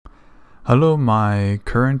Hello, my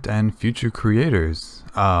current and future creators.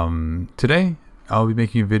 Today I'll be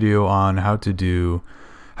making a video on how to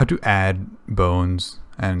add bones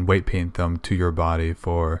and weight paint them to your body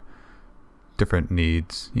for different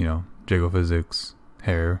needs. You know, jiggle physics,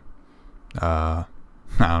 hair. I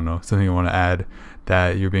don't know, something you want to add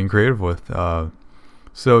that you're being creative with.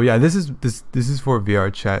 So yeah, this is for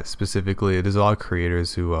VRChat specifically. There's a lot of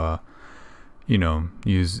creators who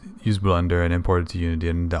use Blender and import it to Unity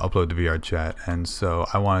and upload to VRChat, and so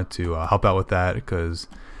I wanted to help out with that because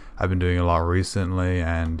I've been doing a lot recently,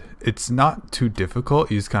 and it's not too difficult.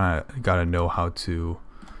 You just kind of gotta know how to,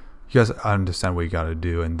 you guys understand what you gotta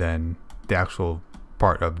do, and then the actual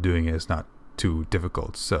part of doing it is not too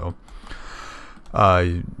difficult. So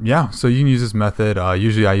yeah, so you can use this method.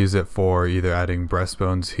 Usually I use it for either adding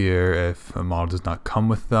breastbones here if a model does not come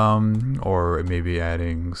with them, or maybe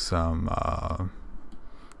adding some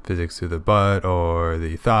physics to the butt or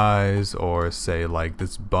the thighs, or say like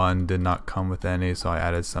this bun did not come with any, so I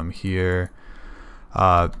added some here,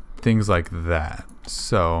 things like that.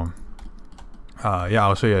 So yeah,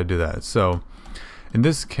 I'll show you how to do that. So in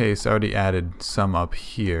this case I already added some up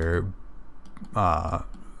here,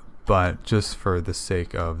 but just for the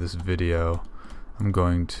sake of this video, I'm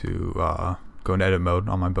going to go into edit mode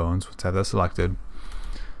on my bones. Let's have that selected,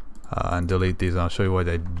 and delete these. And I'll show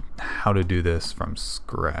you how to do this from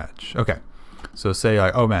scratch. Okay, so say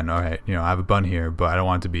like, oh man, all right, I have a bun here, but I don't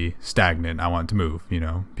want it to be stagnant. I want it to move. Be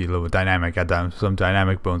a little bit dynamic. Add some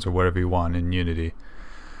dynamic bones or whatever you want in Unity.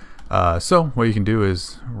 So what you can do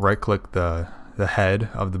is right-click the head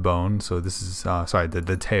of the bone. So this is sorry,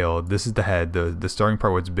 the tail. This is the head. The starting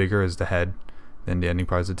part, what's bigger, is the head, then the ending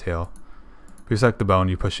part is the tail. If you select the bone,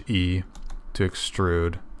 you push E to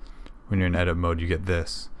extrude. When you're in edit mode, you get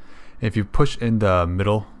this. If you push in the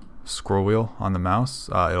middle scroll wheel on the mouse,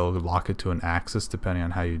 it'll lock it to an axis depending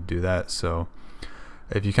on how you do that. So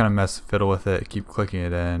if you kind of fiddle with it, keep clicking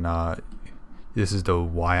it in. This is the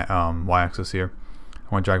y-axis here.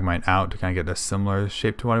 I want to drag mine out to kind of get a similar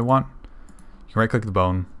shape to what I want. You can right click the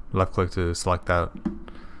bone, left click to select that,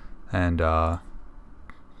 and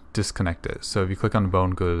disconnect it. So if you click on the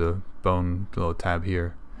bone, go to the bone little tab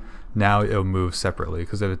here. Now it'll move separately,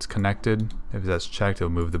 because if it's connected, if that's checked, it'll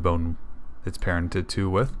move the bone it's parented to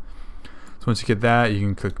with. So once you get that, you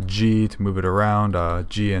can click G to move it around,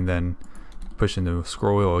 G, and then push in the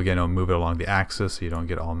scroll wheel again. It'll move it along the axis so you don't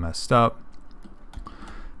get all messed up.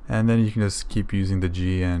 And then you can just keep using the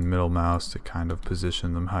G and middle mouse to kind of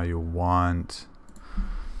position them how you want.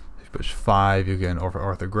 If you push 5, you get an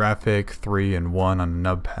orthographic. 3 and 1 on the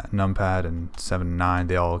numpad, and 7 and 9,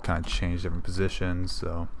 they all kind of change different positions.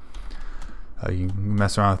 So you can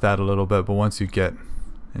mess around with that a little bit, but once you get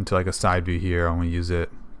into like a side view here, I'm going to use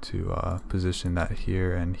it to position that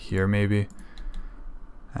here and here maybe.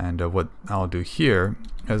 And what I'll do here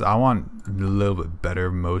is I want a little bit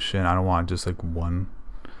better motion. I don't want just like one.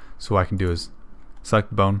 So what I can do is select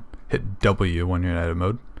the bone, hit W when you're in edit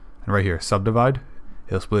mode, and right here, subdivide,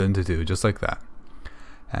 it'll split into 2, just like that.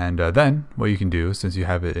 And then what you can do, since you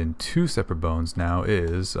have it in 2 separate bones now,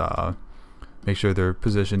 is make sure they're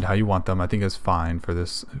positioned how you want them. I think it's fine for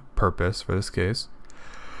this purpose, for this case.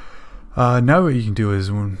 Now what you can do is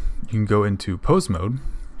you can go into pose mode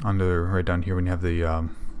right down here when you have the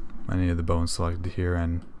any of the bones selected here,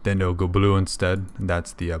 and then it'll go blue instead, and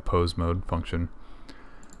that's the pose mode function.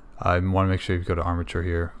 I want to make sure you go to armature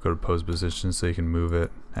here, go to pose position so you can move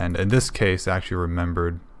it. And in this case, I actually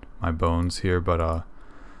remembered my bones here, but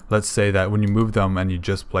let's say that when you move them and you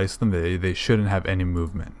just place them, they shouldn't have any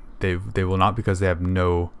movement. They will not, because they have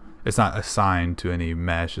it's not assigned to any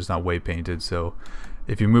mesh, it's not weight painted. So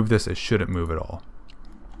if you move this, it shouldn't move at all.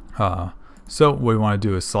 So what you want to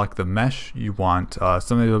do is select the mesh you want.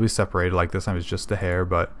 Something that will be separated, like this time it's just the hair,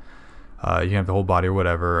 but you can have the whole body or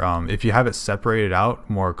whatever. If you have it separated out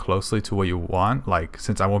more closely to what you want, like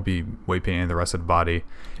since I won't be weight painting the rest of the body,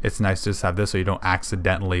 it's nice to just have this so you don't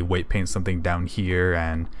accidentally weight paint something down here,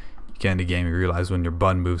 and you get in the game, you realize when your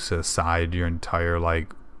bun moves to the side, your entire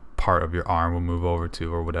like part of your arm will move over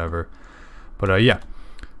to, or whatever. But yeah,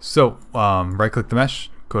 so right click the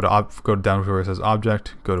mesh, go down to where it says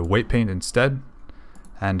object, go to weight paint instead.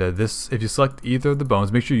 And this, if you select either of the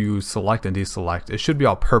bones, make sure you select and deselect. It should be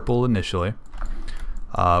all purple initially.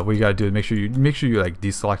 What you gotta do is make sure you like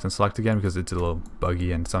deselect and select again, because it's a little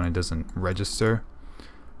buggy and something doesn't register.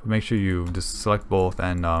 But make sure you just select both,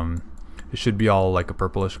 and it should be all like a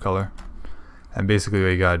purplish color. And basically what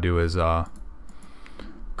you gotta do is go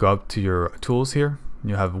up to your tools here.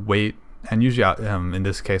 You have weight, and usually in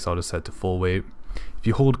this case I'll just set to full weight. If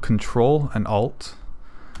you hold Control and Alt,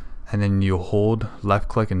 and then you hold left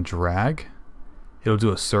click and drag, it'll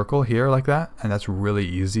do a circle here like that, and that's really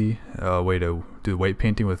easy way to do weight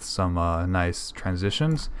painting with some nice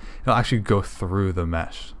transitions. It'll actually go through the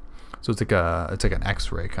mesh, so it's like an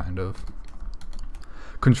X-ray kind of.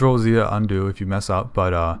 Control Z to undo if you mess up,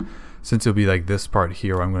 but since it'll be like this part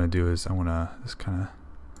here, what I'm going to do is I'm going to just kind of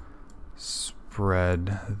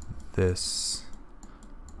spread this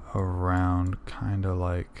around kind of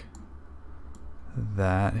like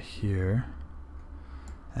that here.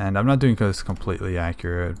 And I'm not doing this completely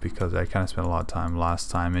accurate because I kind of spent a lot of time last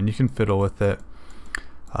time, and you can fiddle with it.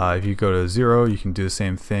 If you go to 0, you can do the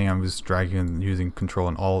same thing. I'm just dragging and using Control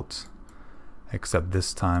and Alt, except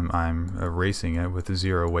this time I'm erasing it with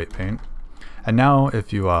 0 weight paint. And now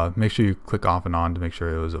if you make sure you click off and on to make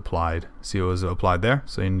sure it was applied. See, it was applied there,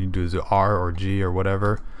 so you need to do R or G or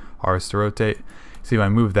whatever. R is to rotate. See, if I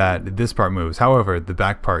move that, this part moves. However, the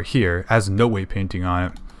back part here has no weight painting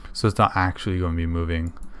on it, so it's not actually going to be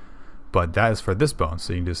moving. But that is for this bone,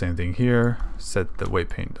 so you can do the same thing here. Set the weight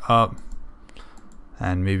paint up,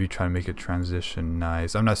 and maybe try to make it transition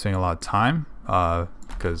nice. I'm not spending a lot of time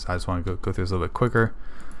because I just want to go through this a little bit quicker.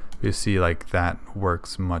 You see, like, that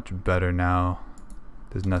works much better now.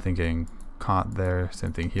 There's nothing getting caught there.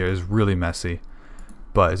 Same thing here. It's really messy,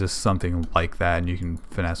 but it's just something like that, and you can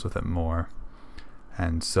finesse with it more.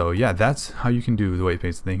 And so yeah, that's how you can do the weight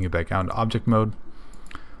paints. Then you get back out into object mode.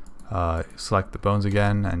 Select the bones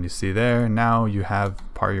again, and you see there now you have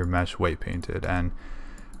part of your mesh weight painted, and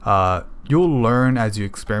you'll learn as you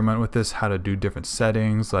experiment with this how to do different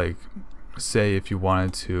settings. Like, say if you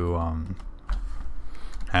wanted to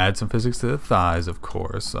add some physics to the thighs, of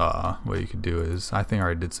course, what you could do is, I think I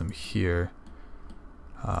already did some here.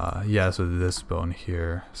 Yeah, so this bone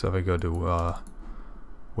here. So if I go to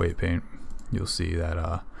weight paint, you'll see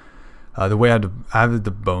that the way I have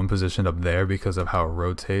the bone positioned up there, because of how it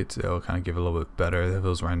rotates, it'll kind of give it a little bit better if it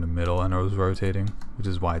was right in the middle and it was rotating, which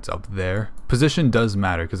is why it's up there. Position does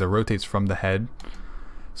matter because it rotates from the head.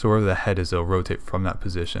 So wherever the head is, it'll rotate from that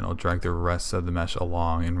position. It'll drag the rest of the mesh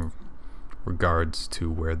along in regards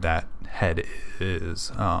to where that head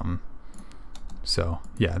is. So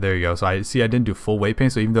yeah, there you go. So I didn't do full weight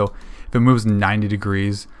paint, so even though if it moves 90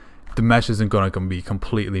 degrees, the mesh isn't going to be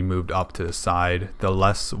completely moved up to the side. The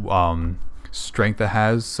less strength it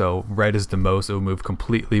has, so red is the most, it will move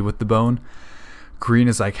completely with the bone. Green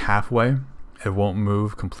is like halfway. It won't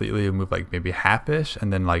move completely. It'll move like maybe half-ish,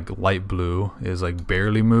 and then like light blue is like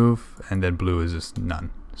barely move, and then blue is just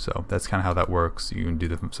none. So that's kind of how that works. You can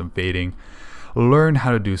do some fading. Learn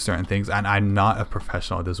how to do certain things, and I'm not a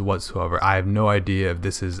professional at this whatsoever. I have no idea if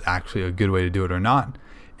this is actually a good way to do it or not.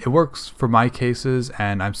 It works for my cases,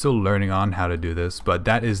 and I'm still learning on how to do this, but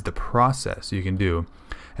that is the process you can do.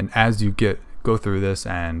 And as you go through this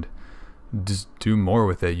and just do more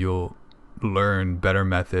with it, you'll learn better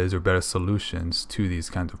methods or better solutions to these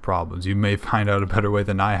kinds of problems. You may find out a better way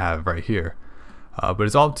than I have right here, but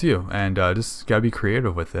it's all up to you, and just gotta be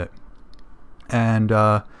creative with it. And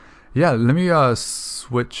yeah, let me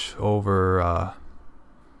switch over.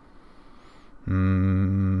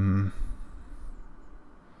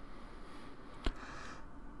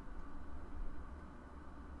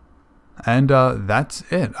 And that's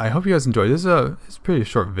it. I hope you guys enjoyed. It's a pretty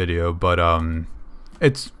short video, but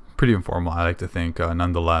it's pretty informal, I like to think,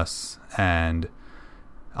 nonetheless. And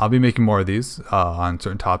I'll be making more of these on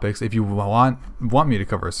certain topics. If you want me to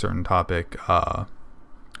cover a certain topic,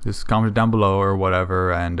 just comment down below or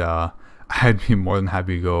whatever, and I'd be more than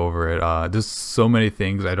happy to go over it. There's so many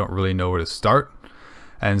things I don't really know where to start,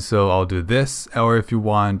 and so I'll do this. Or if you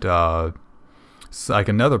want like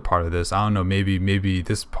another part of this, I don't know, maybe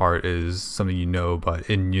this part is something you know, but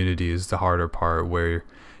in Unity is the harder part where you're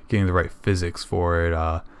getting the right physics for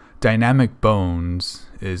it. Dynamic bones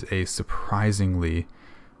is a surprisingly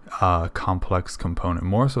complex component,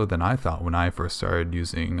 more so than I thought when I first started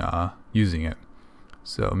using it.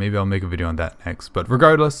 So maybe I'll make a video on that next. But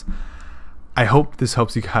regardless, I hope this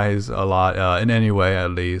helps you guys a lot in any way,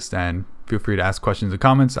 at least, and feel free to ask questions and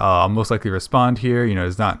comments. I'll most likely respond here. You know,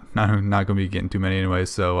 it's not going to be getting too many anyway.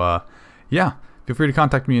 So yeah, feel free to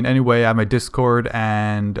contact me in any way. I have my Discord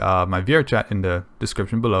and my VRChat in the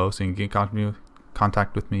description below, so you can get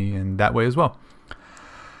contact with me in that way as well.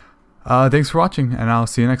 Thanks for watching, and I'll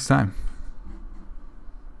see you next time.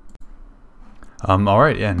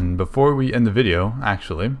 Alright, and before we end the video,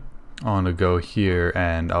 actually, I want to go here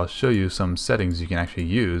and I'll show you some settings you can actually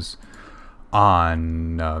use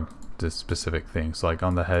on this specific thing. So like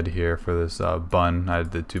on the head here for this bun, I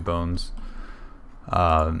did 2 bones.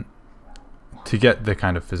 To get the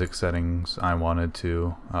kind of physics settings I wanted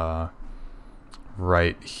to,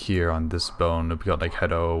 right here on this bone, it'd be called like head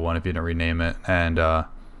 01 if you don't rename it, and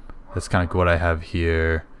that's kind of what I have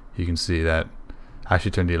here. You can see that I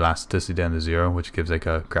actually turned the elasticity down to 0, which gives like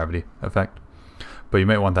a gravity effect. But you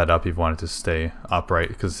might want that up if you want it to stay upright,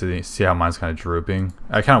 because see how mine's kind of drooping?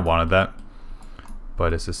 I kind of wanted that,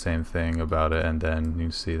 but it's the same thing about it. And then you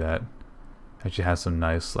can see that actually has some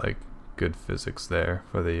nice, like, good physics there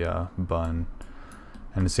for the bun.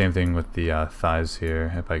 And the same thing with the thighs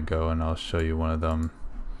here. If I go and I'll show you one of them.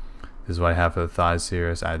 This is what I have for the thighs here.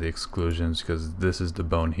 Is add the exclusions, because this is the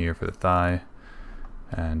bone here for the thigh.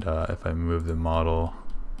 And if I move the model,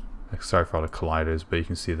 sorry for all the colliders, but you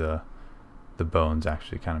can see the bones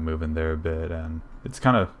actually kind of moving there a bit, and it's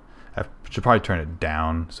kind of, I should probably turn it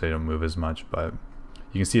down so you don't move as much, but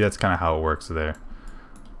you can see that's kind of how it works there.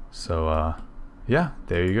 So yeah,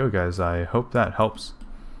 there you go guys. I hope that helps.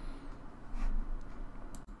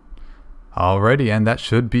 Alrighty, and that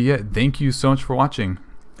should be it. Thank you so much for watching.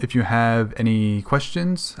 If you have any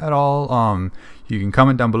questions at all, you can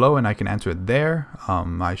comment down below and I can answer it there.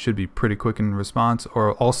 I should be pretty quick in response.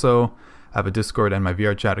 Or also, I have a Discord and my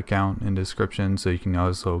VRChat account in the description, so you can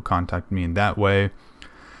also contact me in that way.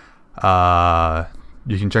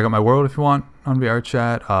 You can check out my world if you want on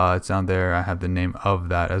VRChat. It's down there. I have the name of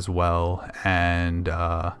that as well. And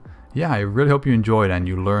yeah, I really hope you enjoyed and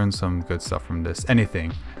you learned some good stuff from this.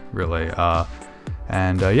 Anything, really.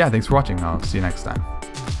 And yeah, thanks for watching. I'll see you next time.